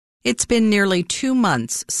It's been nearly 2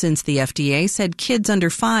 months since the FDA said kids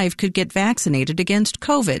under 5 could get vaccinated against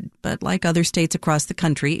COVID. But like other states across the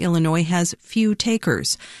country, Illinois has few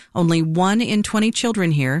takers. Only 1 in 20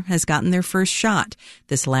 children here has gotten their first shot.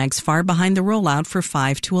 This lags far behind the rollout for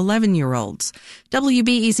 5 to 11-year-olds.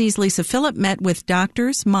 WBEZ's Lisa Phillip met with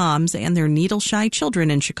doctors, moms, and their needle-shy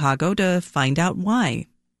children in Chicago to find out why.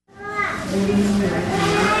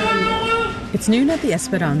 It's noon at the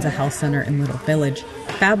Esperanza Health Center in Little Village.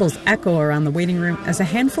 Babbles echo around the waiting room as a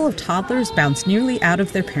handful of toddlers bounce nearly out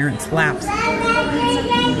of their parents' laps.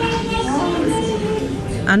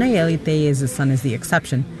 Anayeli Tellez's son is the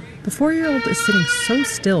exception. The 4-year-old is sitting so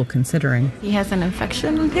still considering. He has an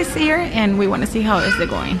infection in his ear, and we want to see how is it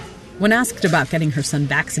going. When asked about getting her son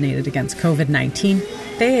vaccinated against COVID-19,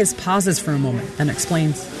 Tellez pauses for a moment, then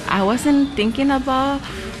explains. I wasn't thinking about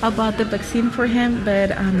the vaccine for him,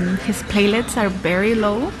 but his platelets are very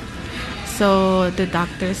low. So the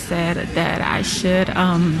doctor said that I should,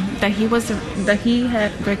 that he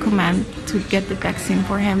had recommend to get the vaccine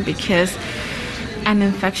for him because an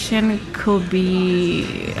infection could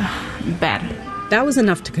be bad. That was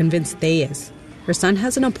enough to convince Tellez. Her son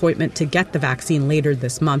has an appointment to get the vaccine later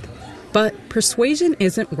this month. But persuasion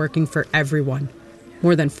isn't working for everyone.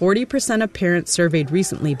 More than 40% of parents surveyed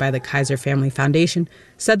recently by the Kaiser Family Foundation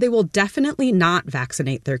said they will definitely not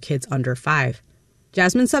vaccinate their kids under 5.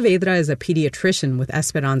 Jasmine Saavedra is a pediatrician with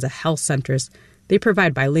Esperanza Health Centers. They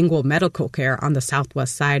provide bilingual medical care on the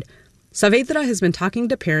southwest side. Saavedra has been talking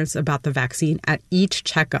to parents about the vaccine at each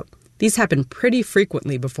checkup. These happen pretty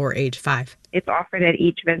frequently before age 5. It's offered at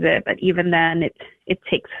each visit, but even then it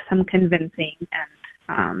takes some convincing,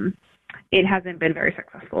 and it hasn't been very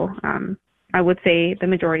successful. I would say the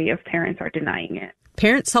majority of parents are denying it.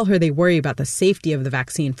 Parents tell her they worry about the safety of the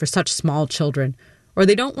vaccine for such small children, or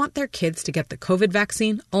they don't want their kids to get the COVID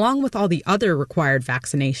vaccine along with all the other required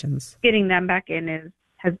vaccinations. Getting them back in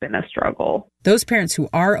has been a struggle. Those parents who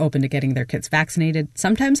are open to getting their kids vaccinated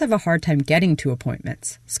sometimes have a hard time getting to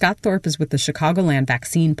appointments. Scott Thorpe is with the Chicagoland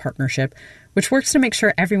Vaccine Partnership, which works to make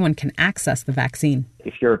sure everyone can access the vaccine.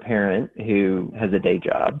 If you're a parent who has a day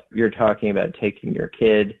job, you're talking about taking your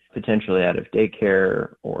kid potentially out of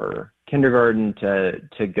daycare or kindergarten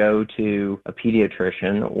to go to a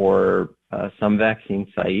pediatrician or some vaccine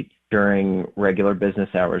site during regular business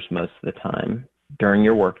hours most of the time, during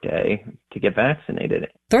your workday, to get vaccinated.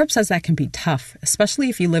 Thorpe says that can be tough, especially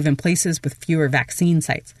if you live in places with fewer vaccine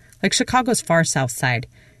sites, like Chicago's far south side.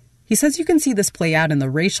 He says you can see this play out in the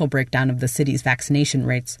racial breakdown of the city's vaccination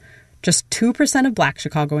rates. Just 2% of Black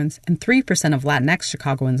Chicagoans and 3% of Latinx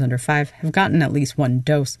Chicagoans under 5 have gotten at least one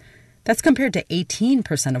dose. That's compared to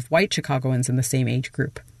 18% of white Chicagoans in the same age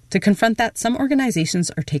group. To confront that, some organizations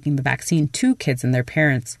are taking the vaccine to kids and their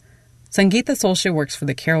parents. Sangeeta Solshe works for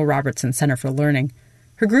the Carol Robertson Center for Learning.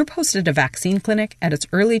 Her group hosted a vaccine clinic at its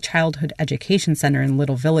Early Childhood Education Center in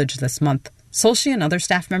Little Village this month. Solshe and other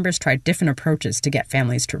staff members tried different approaches to get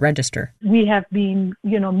families to register. We have been,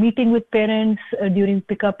 meeting with parents during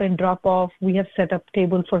pickup and drop-off. We have set up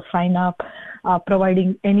tables for sign-up,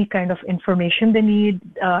 providing any kind of information they need,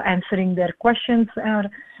 answering their questions or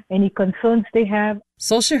any concerns they have.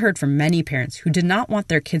 Solshe heard from many parents who did not want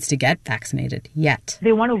their kids to get vaccinated yet.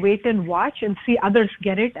 They want to wait and watch and see others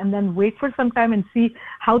get it and then wait for some time and see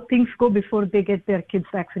how things go before they get their kids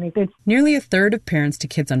vaccinated. Nearly a third of parents to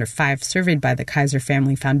kids under 5 surveyed by the Kaiser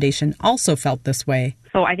Family Foundation also felt this way.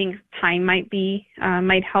 So I think time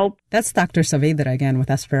might help. That's Dr. Saavedra again with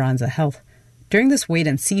Esperanza Health. During this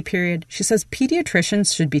wait-and-see period, she says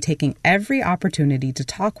pediatricians should be taking every opportunity to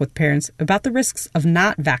talk with parents about the risks of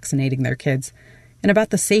not vaccinating their kids and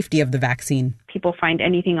about the safety of the vaccine. People find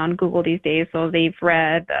anything on Google these days, so they've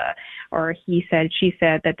read or he said, she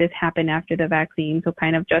said that this happened after the vaccine, so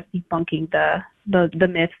kind of just debunking the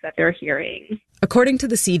myths that they're hearing. According to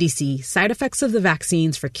the CDC, side effects of the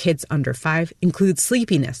vaccines for kids under 5 include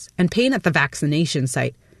sleepiness and pain at the vaccination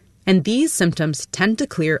site, and these symptoms tend to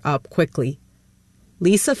clear up quickly.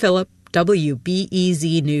 Lisa Phillip,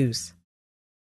 WBEZ News.